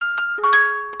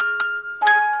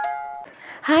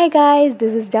Hi guys,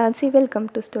 this is Jhansi. Welcome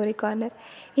to story corner.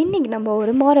 இன்றைக்கி நம்ம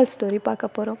ஒரு மாரல் ஸ்டோரி பார்க்க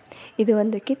போகிறோம்.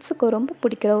 இது கிட்ஸுக்கு ரொம்ப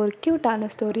பிடிக்கிற ஒரு க்யூட்டான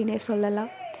ஸ்டோரினே சொல்லலாம்.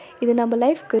 இது நம்ம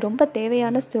லைஃப்க்கு ரொம்ப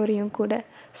தேவையான ஸ்டோரியும் கூட.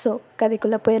 ஸோ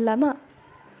கதைக்குள்ளே போயிடலாமா?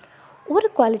 ஒரு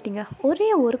குவாலிட்டிங்க, ஒரே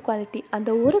ஒரு குவாலிட்டி. அந்த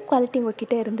ஒரு குவாலிட்டி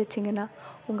உங்கள்கிட்ட இருந்துச்சுங்கன்னா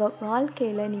உங்கள்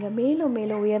வாழ்க்கையில் நீங்கள் மேலும்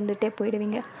மேலும் உயர்ந்துகிட்டே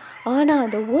போயிடுவீங்க. ஆனால்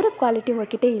அந்த ஒரு குவாலிட்டி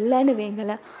உங்கள்கிட்ட இல்லைன்னு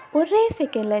வைங்களேன், ஒரே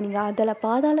செகண்டில் நீங்கள் அதில்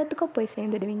பாதாளத்துக்கும் போய்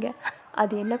சேர்ந்துடுவீங்க.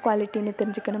 அது என்ன குவாலிட்டின்னு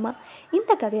தெரிஞ்சுக்கணுமா?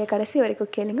 இந்த கதையை கடைசி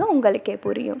வரைக்கும் கேளுங்க, உங்களுக்கே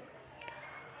புரியும்.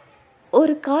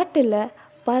 ஒரு காட்டில்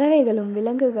பறவைகளும்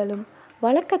விலங்குகளும்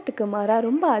வழக்கத்துக்கு மாறாக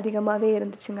ரொம்ப அதிகமாகவே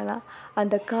இருந்துச்சுங்களாம்.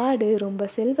 அந்த காடு ரொம்ப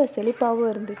செல்வ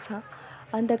செழிப்பாகவும் இருந்துச்சான்.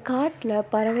 அந்த காட்டில்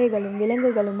பறவைகளும்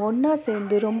விலங்குகளும் ஒன்றா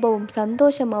சேர்ந்து ரொம்பவும்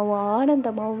சந்தோஷமாகவும்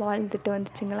ஆனந்தமாகவும் வாழ்ந்துட்டு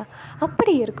வந்துச்சுங்களாம்.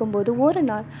 அப்படி இருக்கும்போது ஒரு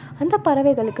நாள் அந்த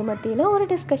பறவைகளுக்கு மத்தியில் ஒரு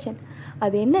டிஸ்கஷன்.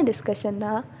 அது என்ன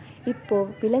டிஸ்கஷன்னா,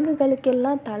 இப்போது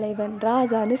விலங்குகளுக்கெல்லாம் தலைவன்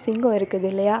ராஜான்னு சிங்கம் இருக்குது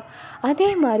இல்லையா? அதே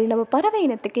மாதிரி நம்ம பறவை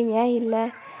இனத்துக்கு ஏன் இல்லை?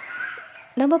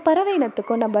 நம்ம பறவை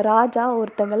இனத்துக்கும் நம்ம ராஜா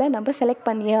ஒருத்தங்களை நம்ம செலக்ட்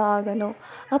பண்ணியே ஆகணும்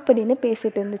அப்படின்னு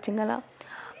பேசிகிட்டு இருந்துச்சுங்களாம்.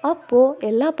 அப்போது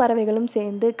எல்லா பறவைகளும்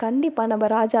சேர்ந்து கண்டிப்பாக நம்ம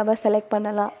ராஜாவை செலக்ட்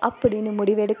பண்ணலாம் அப்படின்னு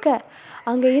முடிவெடுக்க,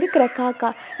 அங்கே இருக்கிற காக்கா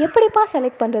எப்படிப்பா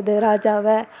செலக்ட் பண்ணுறது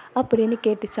ராஜாவை அப்படின்னு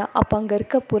கேட்டுச்சான். அப்போ அங்கே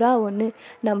இருக்க புறா ஒன்று,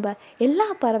 நம்ம எல்லா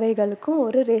பறவைகளுக்கும்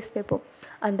ஒரு ரேஸ் வைப்போம்.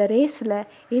 அந்த ரேஸில்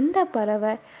எந்த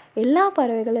பறவை எல்லா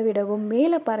பறவைகளை விடவும்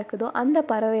மேலே பறக்குதோ அந்த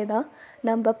பறவை தான்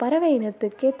நம்ம பறவை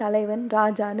இனத்துக்கே தலைவன்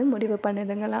ராஜான்னு முடிவு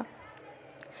பண்ணுதுங்களாம்.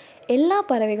 எல்லா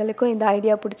பறவைகளுக்கும் இந்த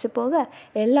ஐடியா பிடிச்சி போக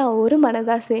எல்லாம் ஒரு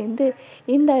மனதாக சேர்ந்து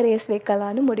இந்த ரேஸ்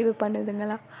வைக்கலான்னு முடிவு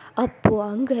பண்ணுதுங்களாம். அப்போது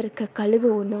அங்கே இருக்க கழுகு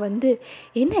ஒன்று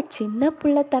என்ன சின்ன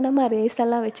பிள்ளைத்தனமாக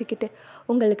ரேஸெல்லாம் வச்சுக்கிட்டு,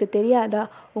 உங்களுக்கு தெரியாதா,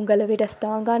 உங்களை விட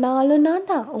ஸ்ட்ராங்கான ஆளும் நான்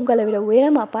தான், உங்களை விட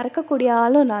உயரமாக பறக்கக்கூடிய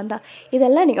ஆளும் நான் தான்,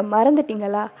 இதெல்லாம் நீங்கள்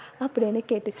மறந்துட்டீங்களா அப்படின்னு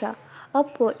கேட்டுச்சா.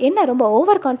 அப்போது என்ன ரொம்ப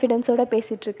ஓவர் கான்ஃபிடென்ஸோடு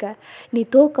பேசிகிட்ருக்க, நீ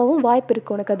தோக்கவும் வாய்ப்பு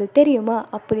இருக்கு, உனக்கு அது தெரியுமா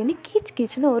அப்படின்னு கீச்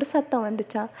கீச்சுன்னு ஒரு சத்தம்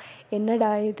வந்துச்சான்.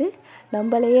 என்னடா இது,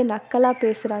 நம்மளையே நக்கலாக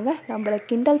பேசுகிறாங்க, நம்மளை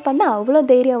கிண்டல் பண்ண அவ்வளோ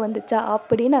தைரியம் வந்துச்சா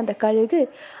அப்படின்னு அந்த கழுகு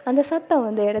அந்த சத்தம்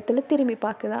வந்த இடத்துல திரும்பி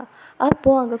பார்க்குதான்.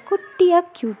 அப்போது அங்கே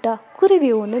குட்டியாக க்யூட்டாக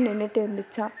குருவி ஒன்று நின்றுட்டு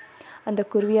இருந்துச்சான். அந்த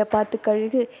குருவியை பார்த்து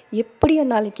கழுகு,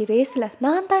 எப்படியும் நாளைக்கு ரேஸில்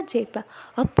நான் தான் ஜெயிப்பேன்,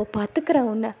 அப்போ பார்த்துக்கிறேன்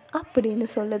உன்னை அப்படின்னு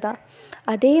சொல்லுதான்.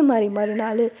 அதே மாதிரி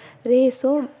மறுநாள்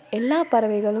ரேஸும் எல்லா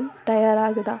பறவைகளும்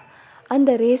தயாராகுதான்.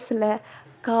 அந்த ரேஸில்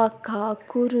காக்கா,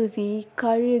 குருவி,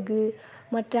 கழுகு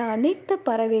மற்ற அனைத்து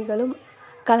பறவைகளும்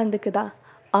கலந்துக்குதான்.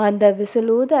 அந்த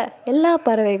விசிலூத எல்லா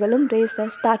பறவைகளும் ரேஸை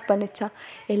ஸ்டார்ட் பண்ணிச்சான்.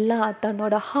 எல்லாம்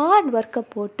தன்னோட ஹார்ட் ஒர்க்கை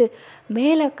போட்டு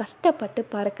மேலே கஷ்டப்பட்டு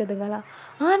பறக்குதுங்களாம்.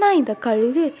 ஆனால் இந்த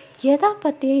கழுகு எதை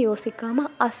பற்றியும்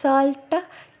யோசிக்காமல் அசால்ட்டாக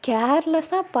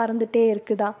கேர்லெஸ்ஸாக பறந்துகிட்டே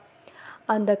இருக்குதான்.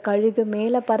 அந்த கழுகு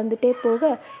மேலே பறந்துகிட்டே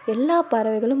போக எல்லா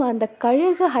பறவைகளும் அந்த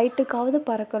கழுகு ஹைட்டுக்காவது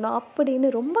பறக்கணும் அப்படின்னு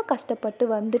ரொம்ப கஷ்டப்பட்டு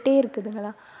வந்துட்டே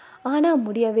இருக்குதுங்களாம். ஆனால்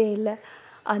முடியவே இல்லை.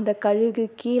 அந்த கழுகு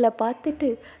கீழே பார்த்துட்டு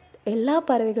எல்லா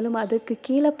பறவைகளும் அதுக்கு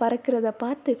கீழே பறக்கிறத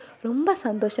பார்த்து ரொம்ப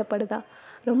சந்தோஷப்படுதான்.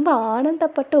 ரொம்ப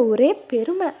ஆனந்தப்பட்ட ஒரே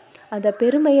பெருமை, அந்த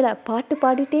பெருமையில் பாட்டு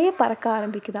பாடிட்டே பறக்க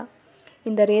ஆரம்பிக்குதான்.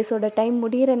 இந்த ரேஸோட டைம்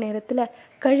முடிகிற நேரத்தில்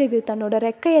கழுகு தன்னோட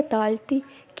ரெக்கையை தாழ்த்தி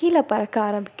கீழே பறக்க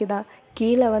ஆரம்பிக்குதான்.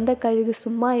 கீழே வந்த கழுகு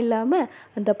சும்மா இல்லாமல்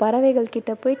அந்த பறவைகள்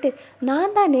கிட்ட போயிட்டு,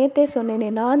 நான் தான் நேற்றே சொன்னேனே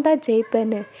நான் தான்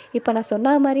ஜெயிப்பேன்னு, இப்போ நான்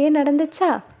சொன்ன மாதிரியே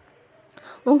நடந்துச்சா?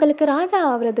 உங்களுக்கு ராஜா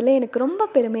ஆகிறதுல எனக்கு ரொம்ப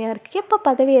பெருமையாக இருக்குது, எப்போ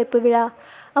பதவியேற்பு விழா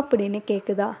அப்படின்னு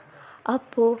கேட்குதா.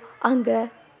 அப்போது அங்கே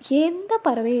எந்த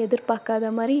பறவையும்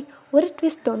எதிர்பார்க்காத மாதிரி ஒரு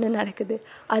ட்விஸ்ட் ஒன்று நடக்குது.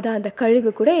 அதை அந்த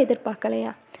கழுகு கூட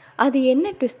எதிர்பார்க்கலையா. அது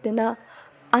என்ன ட்விஸ்ட்டுனா,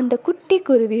 அந்த குட்டி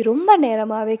குருவி ரொம்ப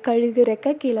நேரமாகவே கழுகு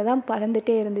ரெக்கை கீழே தான்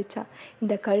பறந்துகிட்டே இருந்துச்சா.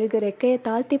 இந்த கழுகு ரெக்கையை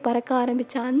தாழ்த்தி பறக்க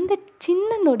ஆரம்பித்தா அந்த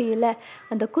சின்ன நொடியில்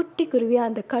அந்த குட்டி குருவி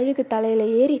அந்த கழுகு தலையில்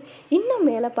ஏறி இன்னும்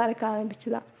மேலே பறக்க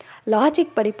ஆரம்பிச்சுதான்.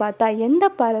 லாஜிக் படி பார்த்தா எந்த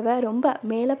பறவை ரொம்ப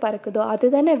மேலே பறக்குதோ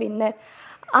அதுதானே வின்னர்.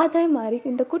 அதே மாதிரி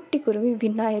இந்த குட்டி குருவி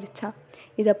வின்னாயிருச்சான்.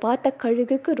 இதை பார்த்த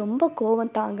கழுகுக்கு ரொம்ப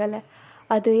கோபம் தாங்கலை.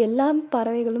 அது எல்லா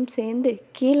பறவைகளும் சேர்ந்து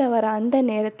கீழே வர அந்த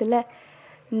நேரத்தில்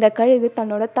இந்த கழுகு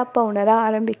தன்னோட தப்பை உணர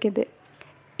ஆரம்பிக்குது.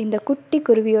 இந்த குட்டி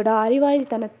குருவியோட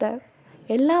அறிவாளித்தனத்தை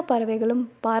எல்லா பறவைகளும்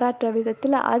பாராட்டுற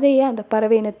விதத்தில் அதையே அந்த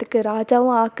பறவை இனத்துக்கு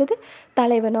ராஜாவும் ஆக்குது,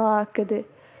 தலைவனும் ஆக்குது.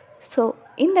 ஸோ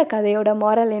இந்த கதையோட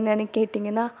மாரல் என்னன்னு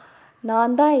கேட்டிங்கன்னா,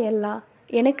 நான் தான் எல்லாம்,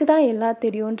 எனக்கு தான் எல்லாம்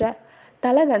தெரியுன்ற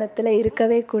தலகணத்தில்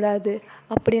இருக்கவே கூடாது.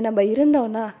 அப்படி நம்ம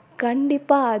இருந்தோன்னா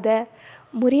கண்டிப்பாக அதை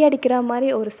முறியடிக்கிற மாதிரி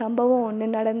ஒரு சம்பவம் ஒன்று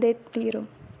நடந்தே தீரும்.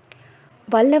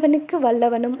 வல்லவனுக்கு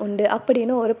வல்லவனும் உண்டு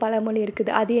அப்படின்னு ஒரு பழமொழி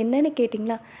இருக்குது. அது என்னன்னு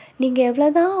கேட்டிங்கன்னா, நீங்கள்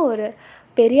எவ்வளோதான் ஒரு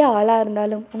பெரிய ஆளாக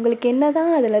இருந்தாலும், உங்களுக்கு என்ன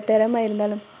தான் அதில் திறமை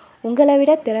இருந்தாலும், உங்களை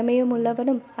விட திறமையும்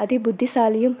உள்ளவனும் அதி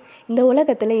புத்திசாலியும் இந்த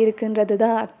உலகத்தில் இருக்குன்றது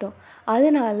தான் அர்த்தம்.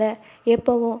 அதனால்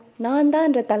எப்போவும் நான்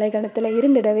தான்ன்ற தலைகணத்தில்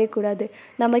இருந்துடவே கூடாது.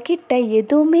 நம்மக்கிட்ட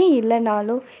எதுவுமே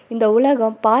இல்லைனாலும், இந்த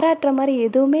உலகம் பாராட்டுற மாதிரி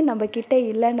எதுவுமே நம்மக்கிட்ட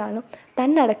இல்லைனாலும்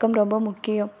தன்னடக்கம் ரொம்ப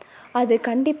முக்கியம். அது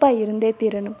கண்டிப்பாக இருந்தே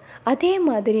தீரணும். அதே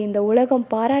மாதிரி இந்த உலகம்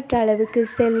பாராட்டுற அளவுக்கு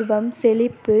செல்வம்,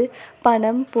 செழிப்பு,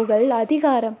 பணம், புகழ்,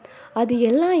 அதிகாரம் அது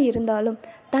எல்லாம் இருந்தாலும்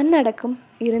தன்னடக்கம்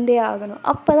இருந்தே ஆகணும்.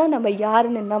 அப்போ தான் நம்ம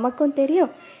யாருன்னு நமக்கும்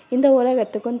தெரியும், இந்த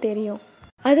உலகத்துக்கும் தெரியும்.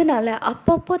 அதனால்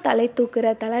அப்பப்போ தலை தூக்குற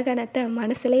தலகணத்தை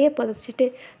மனசுலையே புதைச்சிட்டு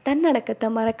தன்னடக்கத்தை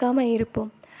மறக்காமல்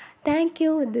இருப்போம்.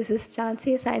 Thank you. This is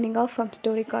Jhansi signing off from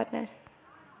story corner.